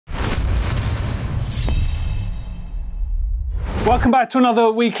Welcome back to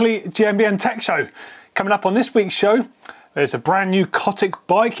another weekly GMBN Tech Show. Coming up on this week's show, there's a brand new Cotic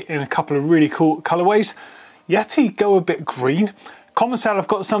bike in a couple of really cool colourways. Yeti go a bit green. Commencal have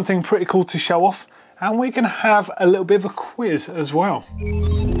got something pretty cool to show off, and we're going to have a little bit of a quiz as well.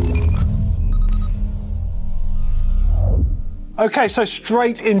 Okay, so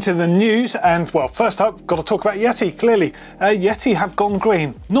straight into the news, and well, first up, got to talk about Yeti, clearly. Yeti have gone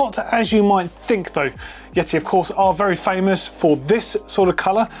green. Not as you might think though. Yeti, of course, are very famous for this sort of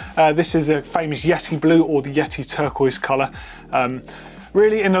colour. This is the famous Yeti blue or the Yeti turquoise colour.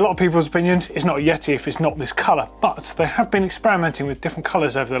 Really, in a lot of people's opinions, it's not a Yeti if it's not this colour, but they have been experimenting with different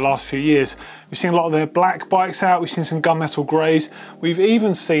colours over the last few years. We've seen a lot of their black bikes out, we've seen some gunmetal greys, we've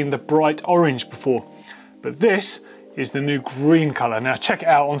even seen the bright orange before. But this is the new green colour. Now check it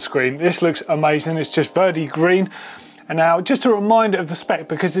out on screen. This looks amazing. It's just Verdi green. And now just a reminder of the spec,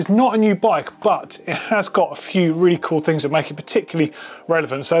 because it's not a new bike, but it has got a few really cool things that make it particularly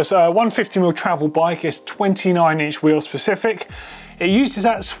relevant. So it's a 150mm travel bike. It's 29-inch wheel specific. It uses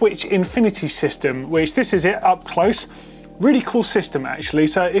that Switch Infinity system, which this is it up close. Really cool system actually.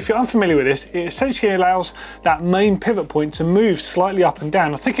 So if you're unfamiliar with this, it essentially allows that main pivot point to move slightly up and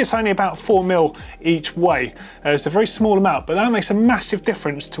down. I think it's only about 4mm each way. It's a very small amount, but that makes a massive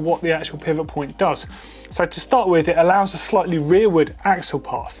difference to what the actual pivot point does. So to start with, it allows a slightly rearward axle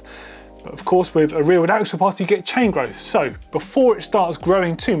path. But of course, with a rearward axle path, you get chain growth. So before it starts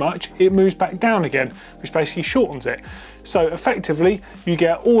growing too much, it moves back down again, which basically shortens it. So effectively, you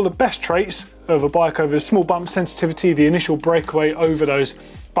get all the best traits of a bike over the small bump sensitivity, the initial breakaway over those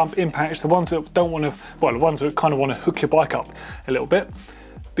bump impacts, the ones that don't want to, well, the ones that kind of want to hook your bike up a little bit.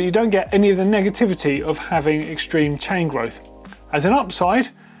 But you don't get any of the negativity of having extreme chain growth. As an upside,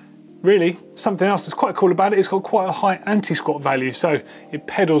 really, something else that's quite cool about it, it's got quite a high anti-squat value, so it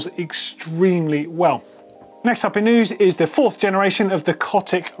pedals extremely well. Next up in news is the 4th generation of the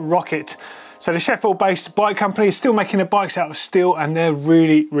Cotic Rocket. So the Sheffield-based bike company is still making their bikes out of steel, and they're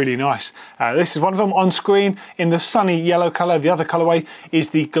really, really nice. This is one of them on screen in the sunny yellow colour. The other colourway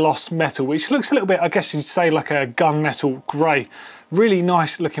is the gloss metal, which looks a little bit, I guess you'd say, like a gunmetal grey. Really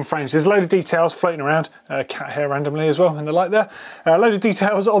nice looking frames. There's a load of details floating around, cat hair randomly as well in the light there. A load of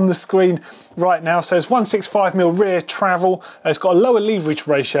details on the screen right now. So it's 165mm rear travel. It's got a lower leverage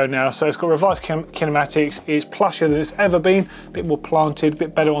ratio now, so it's got revised kinematics. It's plusher than it's ever been, a bit more planted, a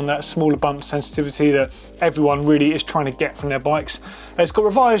bit better on that smaller bump sensitivity that everyone really is trying to get from their bikes. It's got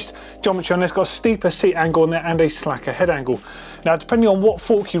revised geometry on there. It's got a steeper seat angle on there and a slacker head angle. Now, depending on what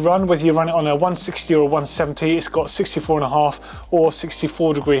fork you run, whether you run it on a 160 or a 170, it's got 64.5 or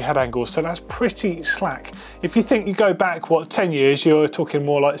 64-degree head angles, so that's pretty slack. If you think you go back, what, 10 years, you're talking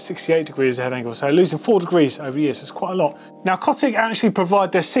more like 68 degrees head angle, so losing 4 degrees over years is quite a lot. Now, Cotic actually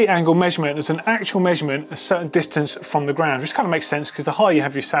provide their seat angle measurement as an actual measurement a certain distance from the ground, which kind of makes sense because the higher you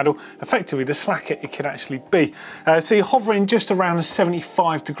have your saddle, effectively the slacker it can actually be. So you're hovering just around the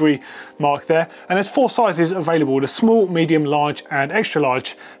 75-degree mark there, and there's 4 sizes available: the small, medium, large and extra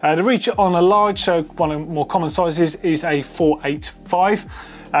large. The reach on a large, so one of the more common sizes, is a 485.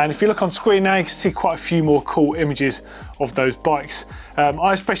 And if you look on screen now, you can see quite a few more cool images of those bikes.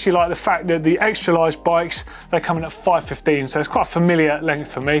 I especially like the fact that the extra large bikes, they're coming at 515, so it's quite a familiar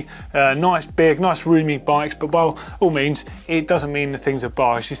length for me. Nice big, nice roomy bikes, but by all means, it doesn't mean the things are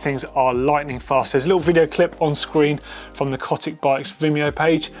bars. These things are lightning fast. There's a little video clip on screen from the Cotic Bikes Vimeo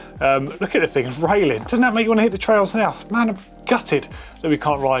page. Look at the thing, railing. Doesn't that make you want to hit the trails now? Man, I'm gutted that we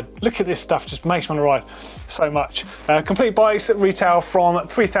can't ride. Look at this stuff, just makes me want to ride so much. Complete bikes retail from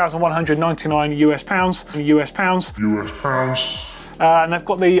 3,199 US pounds. And they've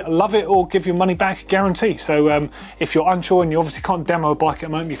got the love it or give your money back guarantee. So if you're unsure and you obviously can't demo a bike at the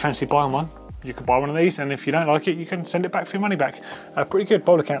moment, you fancy buying one, you can buy one of these, and if you don't like it, you can send it back for your money back. Pretty good,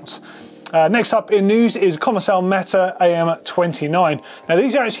 by all accounts. Next up in news is Commencal Meta AM29. Now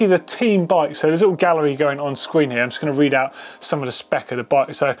these are actually the team bikes, so there's a little gallery going on screen here. I'm just going to read out some of the spec of the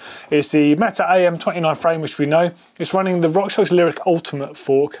bike. So it's the Meta AM29 frame, which we know. It's running the RockShox Lyric Ultimate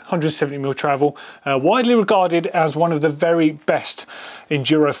fork, 170mm travel, widely regarded as one of the very best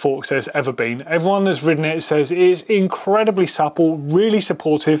enduro forks there's ever been. Everyone that's ridden it says it is incredibly supple, really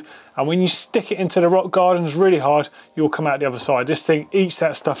supportive, and when you stick it into the rock gardens really hard, you'll come out the other side. This thing eats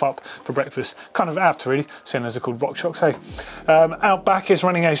that stuff up for breakfast. Kind of apt really, seeing as they're called RockShox, hey. Out back is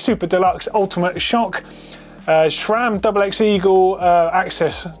running a Super Deluxe Ultimate Shock. SRAM XX Eagle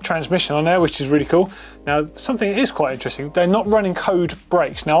access transmission on there, which is really cool. Now, something that is quite interesting, they're not running code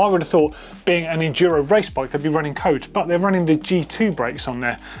brakes. Now, I would have thought, being an enduro race bike, they'd be running codes, but they're running the G2 brakes on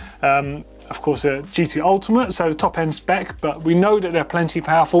there. Of course, a G2 Ultimate, so the top end spec, but we know that they're plenty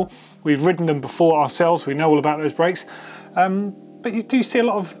powerful. We've ridden them before ourselves, we know all about those brakes. But you do see a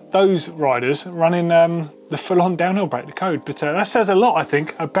lot of those riders running the full-on downhill brake, the Code. But that says a lot, I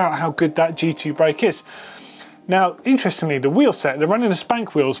think, about how good that G2 brake is. Now, interestingly, the wheel set, they're running the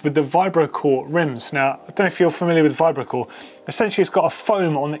Spank wheels with the VibroCore rims. Now, I don't know if you're familiar with VibroCore. Essentially, it's got a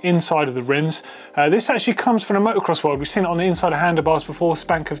foam on the inside of the rims. This actually comes from the motocross world. We've seen it on the inside of handlebars before.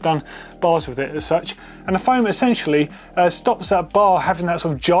 Spank have done bars with it as such. And the foam essentially stops that bar having that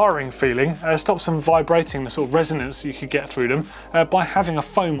sort of jarring feeling, stops them vibrating, the sort of resonance you could get through them by having a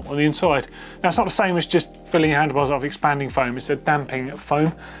foam on the inside. Now, it's not the same as just filling your handlebars up with expanding foam. It's a damping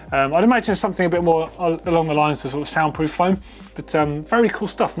foam. I'd imagine something a bit more along the lines of sort of soundproof foam, but very cool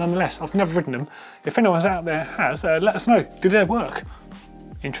stuff nonetheless. I've never ridden them. If anyone's out there has, let us know. Do they work?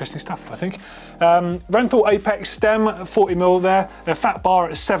 Interesting stuff, I think. Renthal Apex stem, 40mm there, a fat bar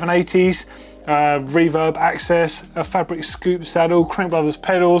at 780s, reverb access, a fabric scoop saddle, Crank Brothers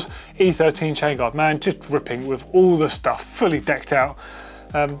pedals, E13 chain guard. Man, just ripping with all the stuff, fully decked out.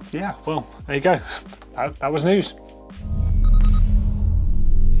 Yeah, well, there you go. That was news.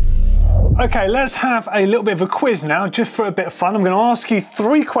 Okay, let's have a little bit of a quiz now, just for a bit of fun. I'm going to ask you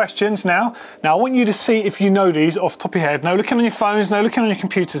 3 questions now. Now, I want you to see if you know these off the top of your head. No looking on your phones, no looking on your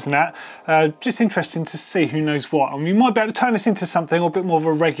computers and that. Just interesting to see who knows what. And you might be able to turn this into something or a bit more of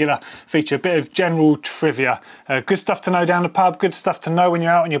a regular feature, a bit of general trivia. Good stuff to know down the pub, good stuff to know when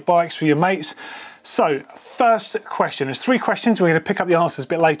you're out on your bikes with your mates. So, first question. There's 3 questions. We're going to pick up the answers a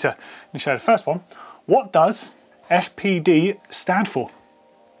bit later. Let me show you the first one. What does SPD stand for?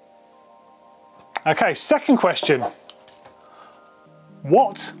 Okay, second question.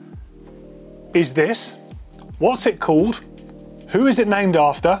 What is this? What's it called? Who is it named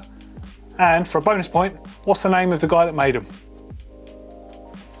after? And for a bonus point, what's the name of the guy that made them?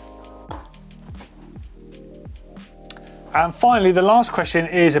 And finally, the last question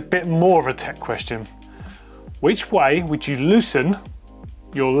is a bit more of a tech question. Which way would you loosen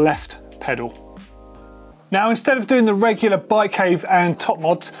your left pedal? Now, instead of doing the regular bike cave and top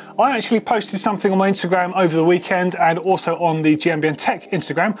mods, I actually posted something on my Instagram over the weekend and also on the GMBN Tech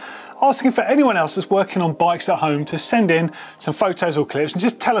Instagram, asking for anyone else that's working on bikes at home to send in some photos or clips and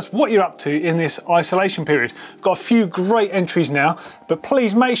just tell us what you're up to in this isolation period. I've got a few great entries now, but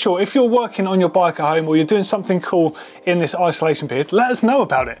please make sure if you're working on your bike at home or you're doing something cool in this isolation period, let us know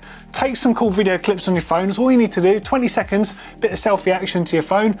about it. Take some cool video clips on your phone. It's all you need to do, 20 seconds, bit of selfie action to your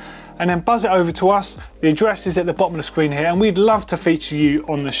phone, and then buzz it over to us. The address is at the bottom of the screen here, and we'd love to feature you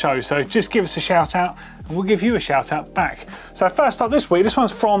on the show. So just give us a shout out and we'll give you a shout out back. So first up this week, this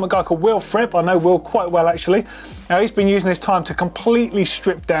one's from a guy called Will Fripp. I know Will quite well actually. Now he's been using his time to completely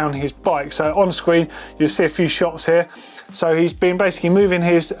strip down his bike. So on screen, you'll see a few shots here. So he's been basically moving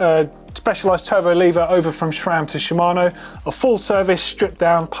his Specialized turbo lever over from SRAM to Shimano, a full service, stripped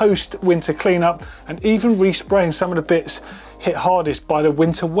down, post-winter cleanup, and even respraying some of the bits hit hardest by the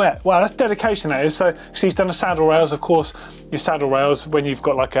winter wet. Wow, that's dedication that is. So he's done the saddle rails. Of course, your saddle rails, when you've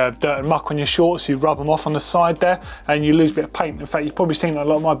got like a dirt and muck on your shorts, you rub them off on the side there and you lose a bit of paint. In fact, you've probably seen a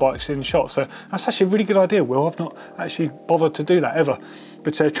lot of my bikes in shots. So that's actually a really good idea, Will. I've not actually bothered to do that ever.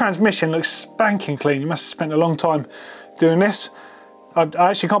 But transmission looks spanking clean. You must have spent a long time doing this. I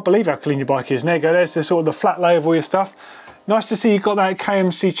actually can't believe how clean your bike is. And there you go, there's the sort of the flat lay of all your stuff. Nice to see you've got that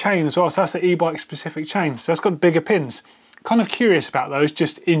KMC chain as well. So that's the e-bike specific chain. So it's got bigger pins. Kind of curious about those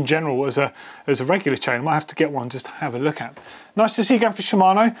just in general as a regular chain. I might have to get one just to have a look at. Nice to see you going for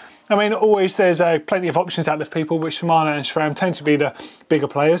Shimano. I mean, always there's plenty of options out there for people, but Shimano and SRAM tend to be the bigger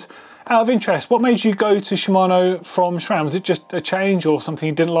players. Out of interest, what made you go to Shimano from SRAM? Was it just a change or something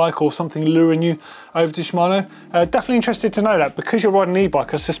you didn't like or something luring you over to Shimano? Definitely interested to know that. Because you're riding an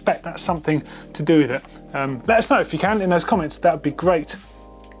e-bike, I suspect that's something to do with it. Let us know if you can in those comments, that would be great.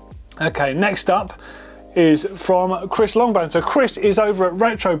 Okay, next up is from Chris Longbone. So Chris is over at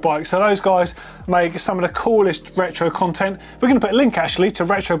Retro Bikes. So those guys make some of the coolest retro content. We're going to put a link actually to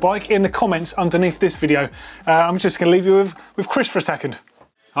Retro Bike in the comments underneath this video. I'm just going to leave you with Chris for a second.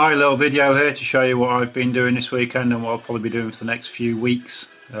 Hi, little video here to show you what I've been doing this weekend and what I'll probably be doing for the next few weeks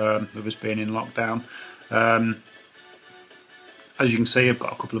with us being in lockdown. As you can see, I've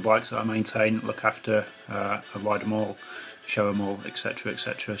got a couple of bikes that I maintain, look after, I ride them all, show them all, etc,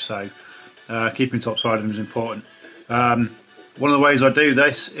 etc. So keeping topside of them is important. One of the ways I do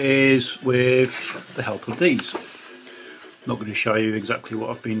this is with the help of these. Not going to show you exactly what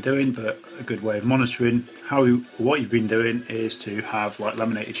I've been doing, but a good way of monitoring what you've been doing is to have like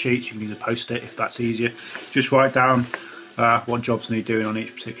laminated sheets. You can use a post-it if that's easier. Just write down what jobs need doing on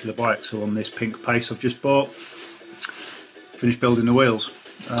each particular bike. So on this pink Pace I've just bought, finished building the wheels.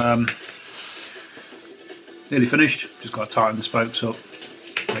 Nearly finished, just got to tighten the spokes up,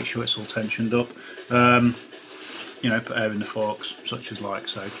 make sure it's all tensioned up. you know, put air in the forks, such as like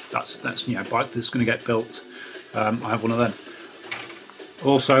so. That's you know, bike that's going to get built. I have one of them.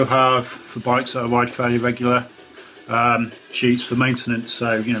 Also have, for bikes that I ride fairly regular, sheets for maintenance,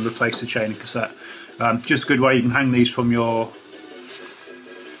 so you know, replace the chain and cassette. Just a good way you can hang these from your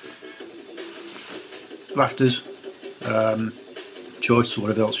rafters, joists or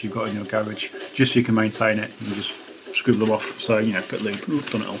whatever else you've got in your garage, just so you can maintain it and just scribble them off. So you know, put lube,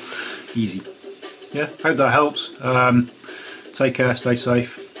 done it all, easy. Yeah, hope that helps. Take care, stay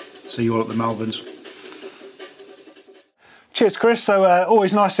safe. See you all at the Malverns. Cheers, Chris. So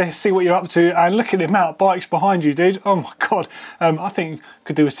always nice to see what you're up to, and look at the amount of bikes behind you, dude. Oh my God. I think you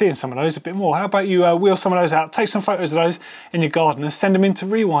could do with seeing some of those a bit more. How about you wheel some of those out, take some photos of those in your garden and send them in to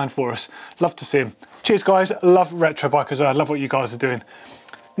Rewind for us. Love to see them. Cheers, guys. Love retro bike as well. I love what you guys are doing.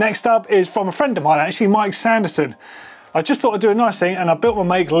 Next up is from a friend of mine, actually, Mike Sanderson. I just thought I'd do a nice thing, and I built my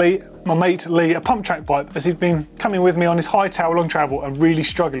mate Lee a pump track bike, as he's been coming with me on his high tower long travel and really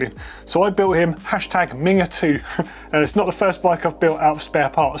struggling. So I built him #Minga2. It's not the first bike I've built out of spare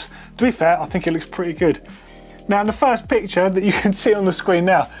parts. To be fair, I think it looks pretty good. Now, in the first picture that you can see on the screen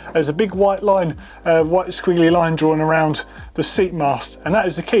now, there's a big white line, white squiggly line drawn around the seat mast, and that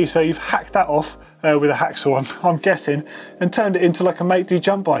is the key. So you've hacked that off with a hacksaw, I'm guessing, and turned it into like a Mate Do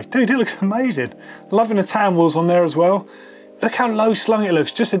jump bike. Dude, it looks amazing. Loving the tan wheels on there as well. Look how low slung it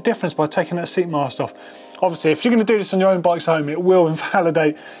looks, just a difference by taking that seat mast off. Obviously, if you're going to do this on your own bikes home, it will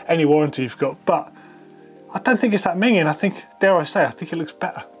invalidate any warranty you've got, but I don't think it's that minging. I think, dare I say, I think it looks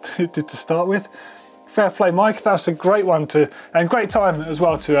better to start with. Fair play, Mike. That's a great one and great time as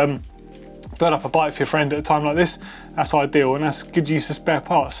well to build up a bike for your friend at a time like this. That's ideal, and that's good use of spare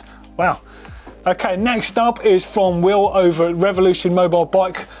parts. Wow. Okay, next up is from Will over at Revolution Mobile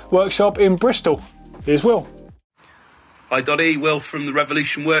Bike Workshop in Bristol. Here's Will. Hi Doddy, Will from the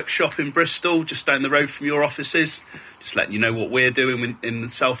Revolution Workshop in Bristol, just down the road from your offices. Just letting you know what we're doing in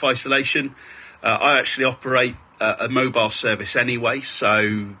self-isolation. I actually operate a mobile service anyway,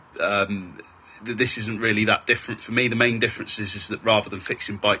 so this isn't really that different for me. The main difference is that rather than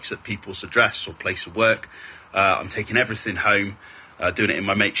fixing bikes at people's address or place of work, I'm taking everything home, doing it in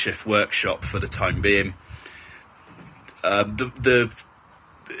my makeshift workshop for the time being. The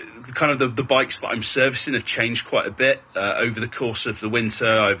bikes that I'm servicing have changed quite a bit over the course of the winter.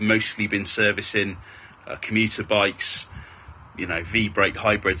 I've mostly been servicing commuter bikes, you know, V-brake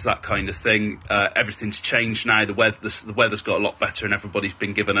hybrids, that kind of thing. Everything's changed now. The weather's got a lot better, and everybody's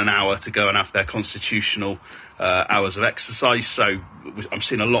been given an hour to go and have their constitutional hours of exercise. So I'm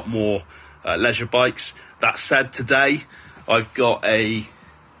seeing a lot more leisure bikes. That said, today I've got a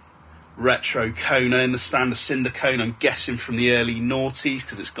retro Kona in the stand, a Cinder Kona, I'm guessing from the early noughties,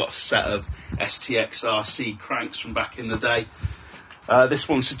 because it's got a set of STX RC cranks from back in the day. This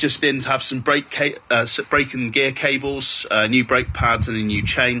one's just in to have some brake and gear cables, new brake pads and a new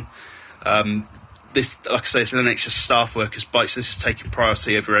chain. This, like I say, it's an NHS staff workers bikes. This is taking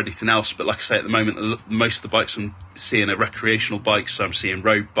priority over anything else, but like I say, at the moment most of the bikes I'm seeing are recreational bikes. So I'm seeing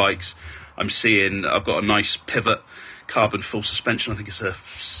road bikes, I've got a nice pivot carbon full suspension, I think it's a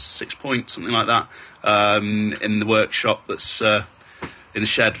 6-point, something like that, in the workshop that's in the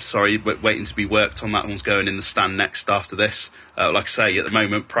shed, sorry, waiting to be worked on. That one's going in the stand next after this. Like I say, at the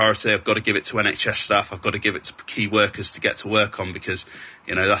moment, priority, I've got to give it to NHS staff, I've got to give it to key workers to get to work on, because,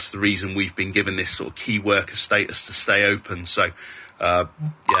 you know, that's the reason we've been given this sort of key worker status to stay open. So, yeah,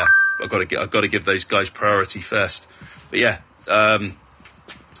 I've got to give those guys priority first. But yeah,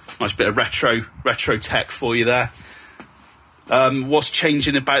 nice bit of retro tech for you there. What's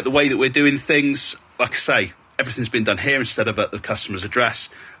changing about the way that we're doing things? Like I say, everything's been done here instead of at the customer's address.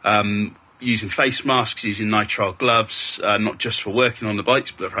 Using face masks, using nitrile gloves, not just for working on the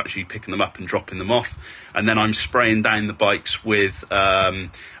bikes, but for actually picking them up and dropping them off. And then I'm spraying down the bikes with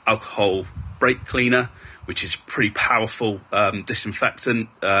alcohol brake cleaner, which is pretty powerful disinfectant.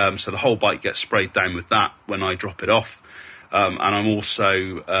 So the whole bike gets sprayed down with that when I drop it off. And I'm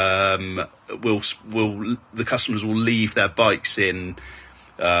also the customers will leave their bikes in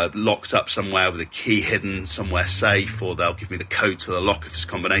locked up somewhere with a key hidden somewhere safe, or they'll give me the code to the lock if it's a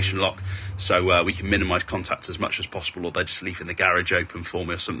combination lock, so we can minimise contact as much as possible, or they're just leaving the garage open for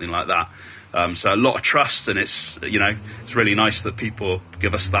me or something like that. So a lot of trust, and it's, you know, it's really nice that people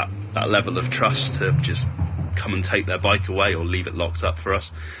give us that level of trust to just come and take their bike away or leave it locked up for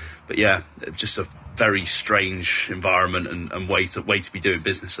us. But yeah, just a very strange environment and way to be doing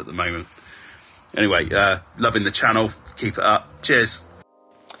business at the moment. Anyway, loving the channel, keep it up, cheers.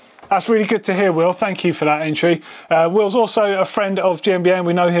 That's really good to hear, Will. Thank you for that entry. Will's also a friend of GMBN.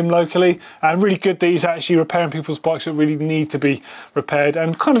 We know him locally, and really good that he's actually repairing people's bikes that really need to be repaired,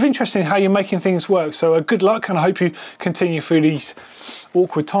 and kind of interesting how you're making things work. So good luck, and I hope you continue through these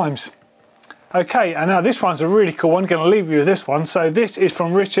awkward times. Okay, and now this one's a really cool one. I'm going to leave you with this one. So this is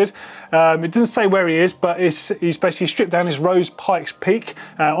from Richard. It doesn't say where he is, but he's basically stripped down his Rose Pikes Peak.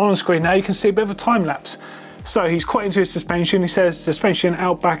 On the screen now you can see a bit of a time lapse. So he's quite into his suspension. He says suspension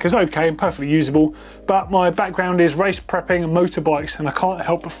out back is okay and perfectly usable, but my background is race prepping and motorbikes, and I can't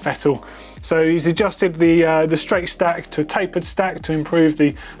help but fettle. So he's adjusted the straight stack to a tapered stack to improve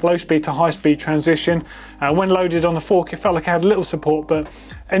the low speed to high speed transition. When loaded on the fork, it felt like it had little support, but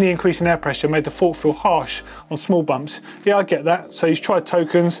any increase in air pressure made the fork feel harsh on small bumps. Yeah, I get that. So he's tried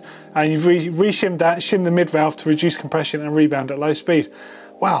tokens, and you've re-shimmed that, shimmed the mid valve to reduce compression and rebound at low speed.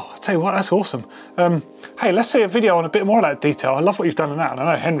 Wow, I'll tell you what, that's awesome. Hey, let's see a video on a bit more of that detail. I love what you've done on that, and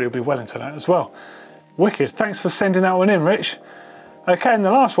I know Henry will be well into that as well. Wicked, thanks for sending that one in, Rich. Okay, and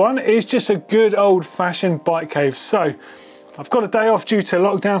the last one is just a good old-fashioned bike cave. So, I've got a day off due to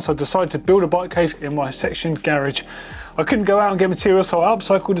lockdown, so I decided to build a bike cave in my sectioned garage. I couldn't go out and get materials, so I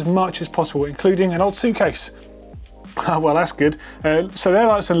upcycled as much as possible, including an old suitcase. Well, that's good. So they're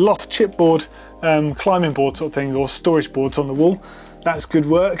like some loft chipboard, climbing board sort of thing, or storage boards on the wall. That's good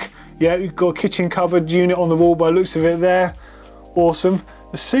work. Yeah, you've got a kitchen cupboard unit on the wall by the looks of it there. Awesome.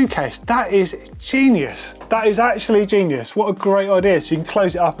 The suitcase, that is genius. That is actually genius. What a great idea. So you can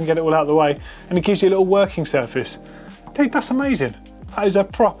close it up and get it all out of the way, and it gives you a little working surface. Dude, that's amazing. That is a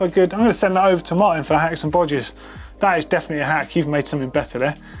proper good, I'm gonna send that over to Martin for hacks and bodges. That is definitely a hack. You've made something better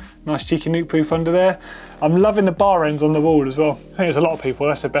there. Nice cheeky nuke proof under there. I'm loving the bar ends on the wall as well. I think there's a lot of people,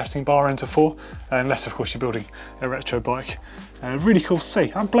 that's the best thing bar ends are for, unless of course you're building a retro bike. Really cool to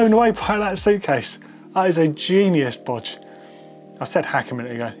see. I'm blown away by that suitcase. That is a genius bodge. I said hack a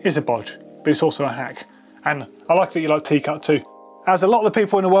minute ago. It's a bodge, but it's also a hack. And I like that you like T-cut too. As a lot of the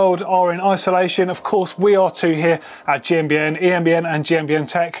people in the world are in isolation, of course we are too here at GMBN, EMBN and GMBN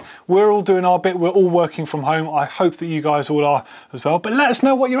Tech. We're all doing our bit, we're all working from home. I hope that you guys all are as well, but let us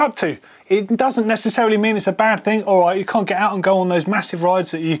know what you're up to. It doesn't necessarily mean it's a bad thing. All right, you can't get out and go on those massive rides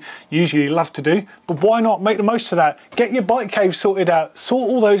that you usually love to do, but why not make the most of that? Get your bike cave sorted out, sort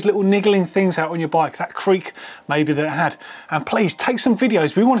all those little niggling things out on your bike, that creak maybe that it had, and please take some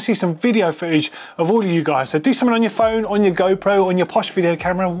videos. We want to see some video footage of all of you guys. So do something on your phone, on your GoPro, on your posh video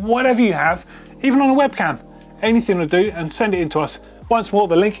camera, whatever you have, even on a webcam, anything will do, and send it in to us. Once more,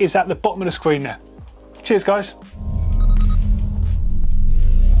 the link is at the bottom of the screen there. Cheers guys.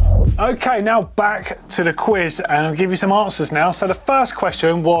 Okay, now back to the quiz, and I'll give you some answers now. So the first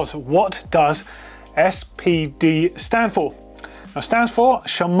question was, what does SPD stand for? Now it stands for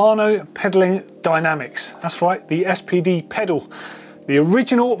Shimano Pedaling Dynamics. That's right, the SPD pedal. The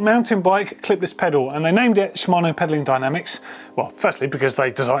original mountain bike clipless pedal, and they named it Shimano Pedaling Dynamics. Well, firstly because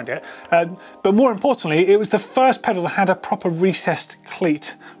they designed it, but more importantly, it was the first pedal that had a proper recessed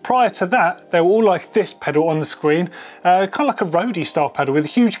cleat. Prior to that, they were all like this pedal on the screen, kind of like a roadie style pedal with a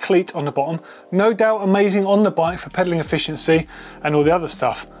huge cleat on the bottom. No doubt amazing on the bike for pedaling efficiency and all the other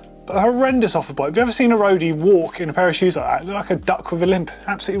stuff. But horrendous off the bike. Have you ever seen a roadie walk in a pair of shoes like that? They're like a duck with a limp.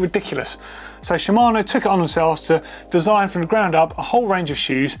 Absolutely ridiculous. So Shimano took it on themselves to design from the ground up a whole range of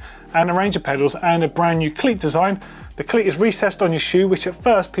shoes and a range of pedals and a brand new cleat design. The cleat is recessed on your shoe, which at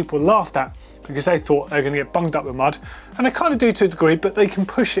first people laughed at because they thought they were going to get bunged up with mud, and they kind of do to a degree, but they can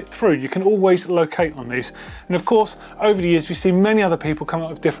push it through. You can always locate on these. And of course, over the years, we've seen many other people come up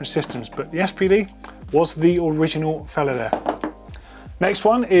with different systems, but the SPD was the original fella there. Next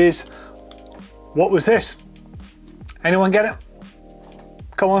one is, what was this? Anyone get it?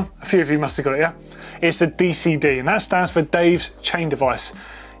 Come on, a few of you must have got it, yeah? It's the DCD, and that stands for Dave's Chain Device.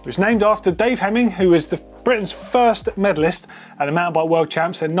 It was named after Dave Hemming, who was Britain's first medalist at the Mountain Bike World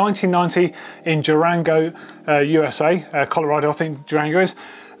Champs in 1990 in Durango, USA, Colorado, I think Durango is.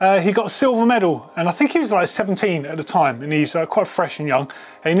 He got a silver medal, and I think he was like 17 at the time, and he's quite fresh and young.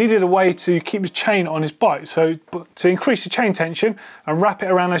 He needed a way to keep the chain on his bike, so to increase the chain tension and wrap it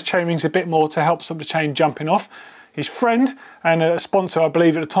around those chain rings a bit more to help stop the chain jumping off. His friend and a sponsor, I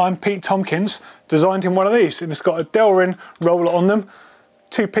believe at the time, Pete Tompkins, designed him one of these, and it's got a Delrin roller on them,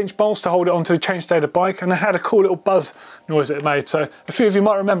 2 pinch bolts to hold it onto the chainstay of the bike, and it had a cool little buzz noise that it made. So a few of you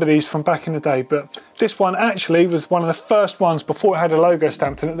might remember these from back in the day, but this one actually was one of the first ones before it had a logo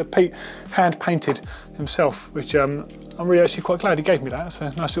stamped in it that Pete hand painted himself, which I'm really actually quite glad he gave me that. It's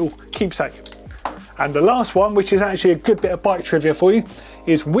a nice little keepsake. And the last one, which is actually a good bit of bike trivia for you,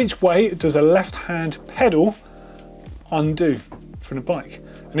 is which way does a left-hand pedal undo from the bike?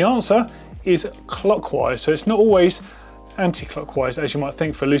 And the answer is clockwise, so it's not always anti-clockwise as you might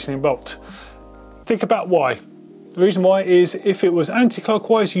think for loosening a bolt. Think about why. The reason why is if it was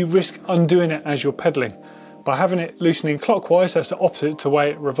anti-clockwise, you risk undoing it as you're pedaling. By having it loosening clockwise, that's the opposite to the way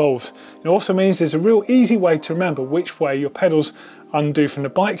it revolves. It also means there's a real easy way to remember which way your pedals undo from the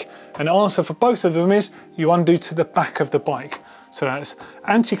bike, and the answer for both of them is you undo to the back of the bike. So that's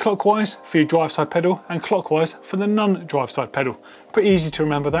anti-clockwise for your drive side pedal and clockwise for the non-drive side pedal. Pretty easy to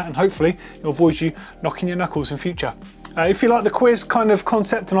remember that, and hopefully it'll avoid you knocking your knuckles in future. If you like the quiz kind of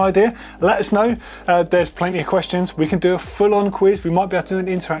concept and idea, let us know. There's plenty of questions. We can do a full-on quiz. We might be able to do an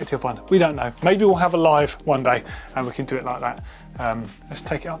interactive one. We don't know. Maybe we'll have a live one day and we can do it like that. Let's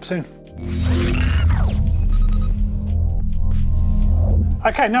take it up soon.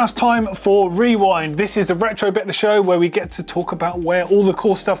 Okay, now it's time for Rewind. This is the retro bit of the show where we get to talk about where all the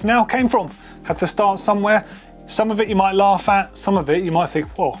cool stuff now came from. Had to start somewhere. Some of it you might laugh at, some of it you might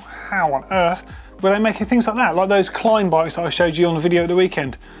think, well, how on earth were they making things like that? Like those Klein bikes that I showed you on the video at the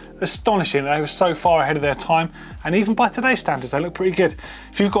weekend. Astonishing, they were so far ahead of their time, and even by today's standards, they look pretty good.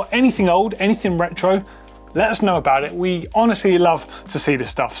 If you've got anything old, anything retro, let us know about it. We honestly love to see this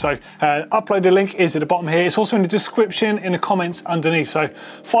stuff. So upload link is at the bottom here. It's also in the description, in the comments underneath. So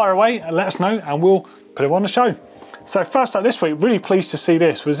fire away and let us know and we'll put it on the show. So first up this week, really pleased to see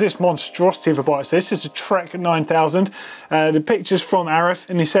this, was this monstrosity of a bike. So this is a Trek 9000. The picture's from Arif,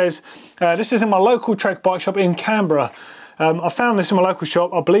 and he says, this is in my local Trek bike shop in Canberra. I found this in my local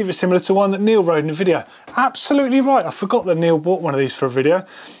shop. I believe it's similar to one that Neil rode in the video. Absolutely right. I forgot that Neil bought one of these for a video.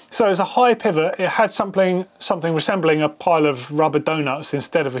 So it's a high pivot. It had something resembling a pile of rubber donuts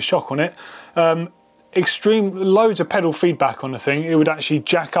instead of a shock on it. Loads of pedal feedback on the thing. It would actually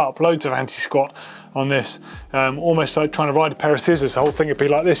jack up, loads of anti-squat on this. Almost like trying to ride a pair of scissors. The whole thing would be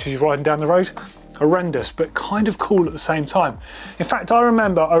like this as you're riding down the road. Horrendous, but kind of cool at the same time. In fact, I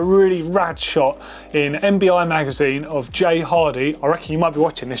remember a really rad shot in MBI magazine of Jay Hardy. I reckon you might be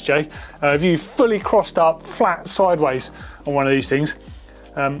watching this, Jay. Of you fully crossed up, flat, sideways on one of these things.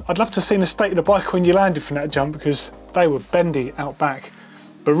 I'd love to have seen the state of the bike when you landed from that jump, because they were bendy out back.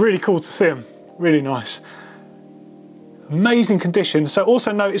 But really cool to see them. Really nice. Amazing condition. So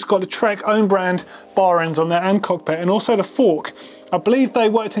also note it's got the Trek own brand bar ends on there and cockpit, and also the fork. I believe they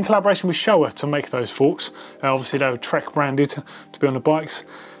worked in collaboration with Showa to make those forks. Obviously they were Trek branded to be on the bikes.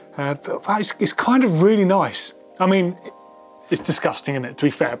 But it's kind of really nice. I mean, it's disgusting, isn't it, to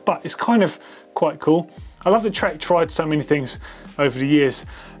be fair, but it's kind of quite cool. I love that Trek tried so many things over the years.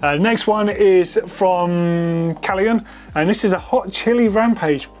 Next one is from Kalian, and this is a Hot Chili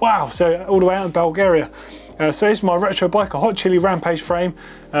Rampage. Wow, so all the way out in Bulgaria. So here's my retro bike, a Hot Chili Rampage frame,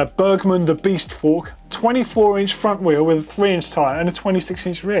 Bergman the Beast fork, 24-inch front wheel with a 3-inch tyre and a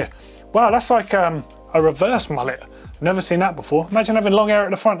 26-inch rear. Wow, that's like a reverse mullet. I've never seen that before. Imagine having long hair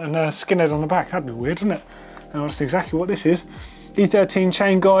at the front and a skinhead on the back. That'd be weird, wouldn't it? No, that's exactly what this is. E13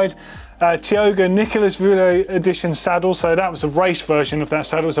 chain guide, Tioga Nicholas Villa edition saddle. So that was a race version of that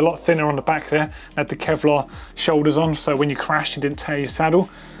saddle. It was a lot thinner on the back there. It had the Kevlar shoulders on, so when you crashed, you didn't tear your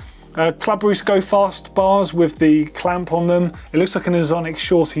saddle. Club Roost Go Fast bars with the clamp on them. It looks like an Azonic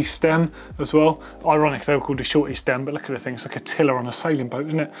Shorty stem as well. Ironic they were called a Shorty stem, but look at the thing, it's like a tiller on a sailing boat,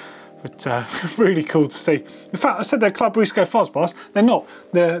 isn't it? But really cool to see. In fact, I said they're Club Roost Go Fast bars. They're not.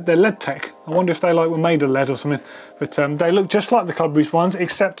 They're lead tech. I wonder if they were made of lead or something. But they look just like the Club Roost ones,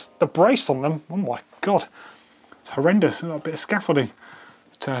 except the brace on them, oh my god, it's horrendous. A bit of scaffolding.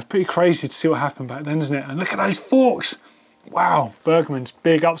 But pretty crazy to see what happened back then, isn't it? And look at those forks. Wow, Bergman's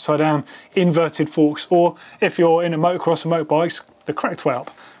big upside down inverted forks, or if you're in a motocross and motorbikes, the correct way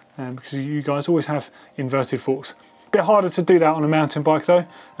up, because you guys always have inverted forks. Bit harder to do that on a mountain bike though,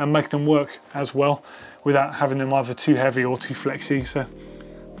 and make them work as well without having them either too heavy or too flexy. So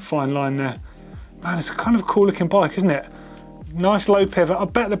fine line there. Man, it's a kind of cool looking bike, isn't it? Nice low pivot. I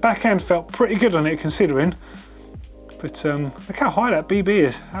bet the back end felt pretty good on it considering. But look how high that BB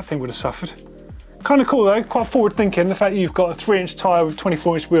is. That thing would have suffered. Kind of cool though, quite forward thinking, the fact that you've got a 3-inch tyre with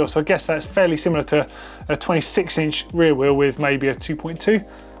 24-inch wheel, so I guess that's fairly similar to a 26-inch rear wheel with maybe a 2.2,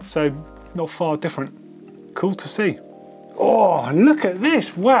 so not far different. Cool to see. Oh, look at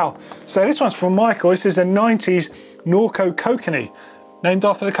this, wow. So this one's from Michael. This is a 90s Norco Kokanee, named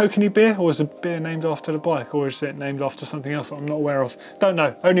after the Kokanee beer, or is the beer named after the bike, or is it named after something else that I'm not aware of? Don't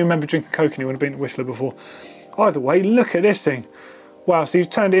know, only remember drinking Kokanee when I've been at Whistler before. Either way, look at this thing. Wow, so you've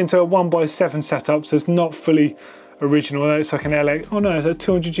turned it into a 1x7 setup, so it's not fully original. It's like an LX, oh no, it's a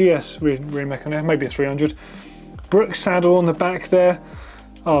 200GS remake on there, maybe a 300. Brooks saddle on the back there.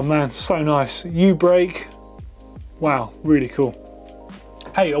 Oh man, so nice. U-brake. Wow, really cool.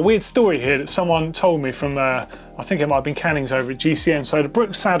 Hey, a weird story here that someone told me from, I think it might have been Canning's over at GCM. So the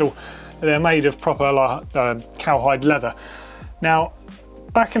Brooks saddle, they're made of proper like, cowhide leather. Now,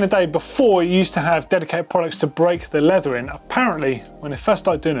 back in the day, before you used to have dedicated products to break the leather in, apparently when they first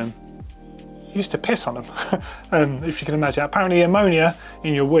started doing them, you used to piss on them, if you can imagine. Apparently ammonia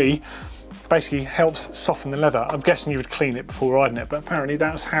in your Wii basically helps soften the leather. I'm guessing you would clean it before riding it, but apparently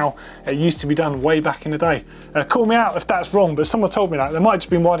that's how it used to be done way back in the day. Call me out if that's wrong, but someone told me that. They might have just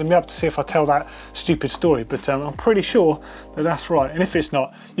been winding me up to see if I tell that stupid story, but I'm pretty sure that that's right. And if it's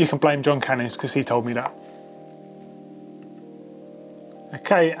not, you can blame John Cannings because he told me that.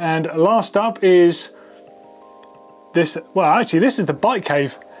 Okay, and last up is this. Well, actually, this is the Bike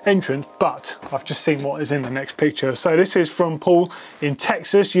Cave entrance, but I've just seen what is in the next picture. So this is from Paul in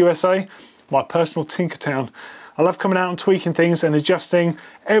Texas, USA, my personal Tinkertown. I love coming out and tweaking things and adjusting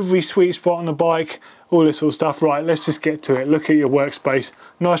every sweet spot on the bike, all this sort of stuff. Right, let's just get to it. Look at your workspace.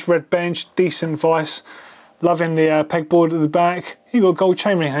 Nice red bench, decent vice. Loving the pegboard at the back. You've got a gold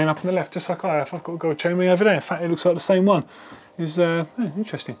chainring hanging up on the left, just like I have. I've got a gold chainring over there. In fact, it looks like the same one. It's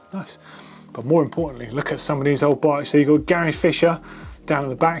interesting, nice. But more importantly, look at some of these old bikes. So you've got Gary Fisher down at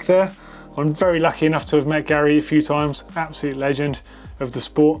the back there. I'm very lucky enough to have met Gary a few times. Absolute legend of the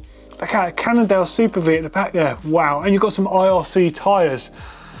sport. Look at Cannondale Super V at the back there. Wow, and you've got some IRC tyres.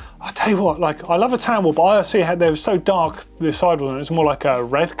 I tell you what, like, I love a tan wheel, but IRC they were so dark, the sidewall, and it was more like a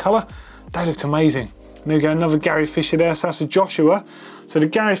red colour. They looked amazing. And there we go, another Gary Fisher there. So that's a Joshua. So the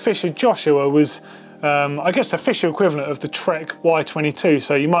Gary Fisher Joshua was I guess the official equivalent of the Trek Y22.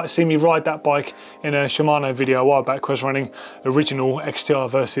 So you might see me ride that bike in a Shimano video a while back. I was running original XTR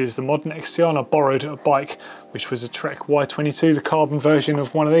versus the modern XTR, and I borrowed a bike which was a Trek Y22, the carbon version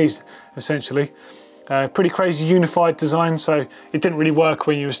of one of these, essentially. Pretty crazy unified design, so it didn't really work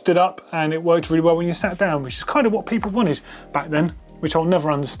when you were stood up, and it worked really well when you sat down, which is kind of what people wanted back then, which I'll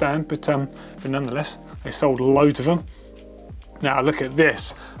never understand, but nonetheless, they sold loads of them. Now look at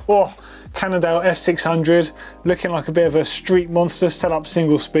this. Oh, Cannondale S600, looking like a bit of a street monster, set up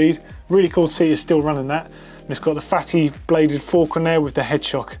single speed. Really cool to see you're still running that. And it's got the fatty bladed fork on there with the head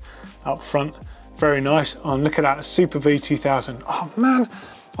shock up front. Very nice. Oh, and look at that, Super V 2000. Oh man,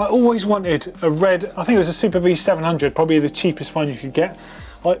 I always wanted a red, I think it was a Super V 700, probably the cheapest one you could get.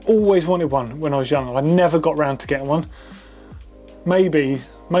 I always wanted one when I was young. I never got round to getting one. Maybe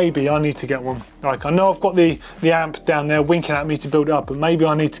I need to get one. Like, I know I've got the amp down there winking at me to build it up, but maybe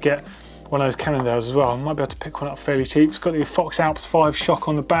I need to get one of those Cannondales as well. I might be able to pick one up fairly cheap. It's got the Fox Alps 5 shock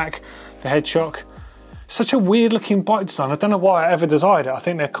on the back, the head shock. Such a weird looking bike design. I don't know why I ever desired it. I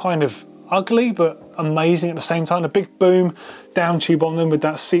think they're kind of ugly, but amazing at the same time. A big boom down tube on them with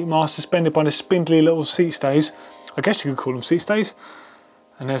that seat mast suspended by the spindly little seat stays. I guess you could call them seat stays.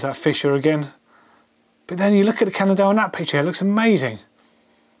 And there's that Fisher again. But then you look at the Cannondale in that picture, it looks amazing.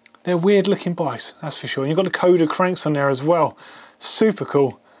 They're weird looking bikes, that's for sure. And you've got the Coda cranks on there as well. Super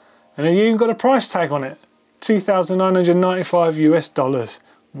cool. And then you even got a price tag on it. $2,995 US.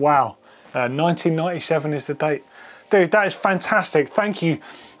 Wow. 1997 is the date. Dude, that is fantastic. Thank you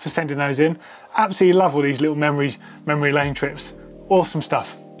for sending those in. Absolutely love all these little memory lane trips. Awesome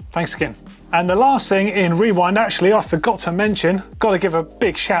stuff. Thanks again. And the last thing in Rewind, actually, I forgot to mention, got to give a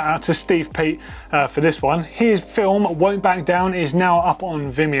big shout out to Steve Pete for this one. His film, Won't Back Down, is now up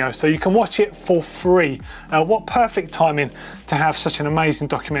on Vimeo, so you can watch it for free. What perfect timing to have such an amazing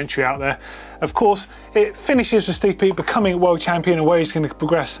documentary out there. Of course, it finishes with Steve Pete becoming world champion and where he's going to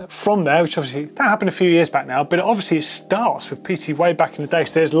progress from there, which obviously, that happened a few years back now, but obviously it starts with PT way back in the day.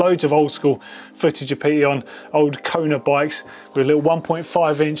 So there's loads of old school footage of PT on old Kona bikes with little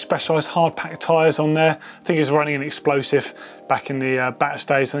 1.5-inch specialised hard pack tyres on there. I think he was running an explosive back in the Bats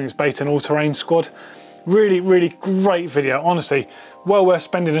days. I think it's Baton All-Terrain Squad. Really, really great video, honestly. Well worth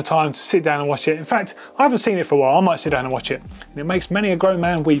spending the time to sit down and watch it. In fact, I haven't seen it for a while. I might sit down and watch it. And it makes many a grown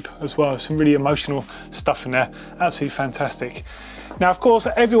man weep as well. Some really emotional stuff in there. Absolutely fantastic. Now, of course,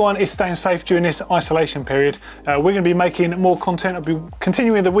 everyone is staying safe during this isolation period. We're going to be making more content. I'll be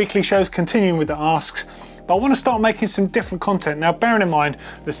continuing with the weekly shows, continuing with the asks. But I want to start making some different content. Now, bearing in mind,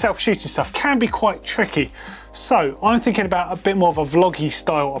 the self-shooting stuff can be quite tricky. So I'm thinking about a bit more of a vloggy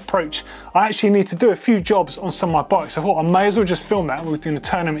style approach. I actually need to do a few jobs on some of my bikes. I thought I may as well just film that. We're going to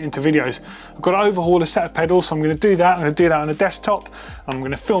turn them into videos. I've got to overhaul a set of pedals, so I'm going to do that. I'm going to do that on a desktop. I'm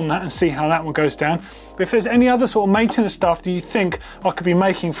going to film that and see how that one goes down. But if there's any other sort of maintenance stuff that you think I could be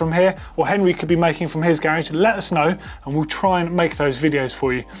making from here, or Henry could be making from his garage, let us know and we'll try and make those videos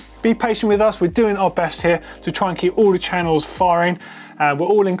for you. Be patient with us. We're doing our best here to try and keep all the channels firing. We're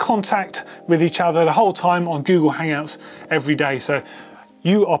all in contact with each other the whole time on Google Hangouts every day. So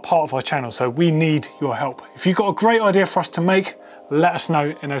you are part of our channel, so we need your help. If you've got a great idea for us to make, let us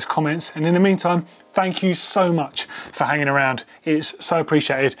know in those comments. And in the meantime, thank you so much for hanging around. It's so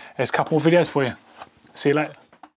appreciated. There's a couple more videos for you. See you later.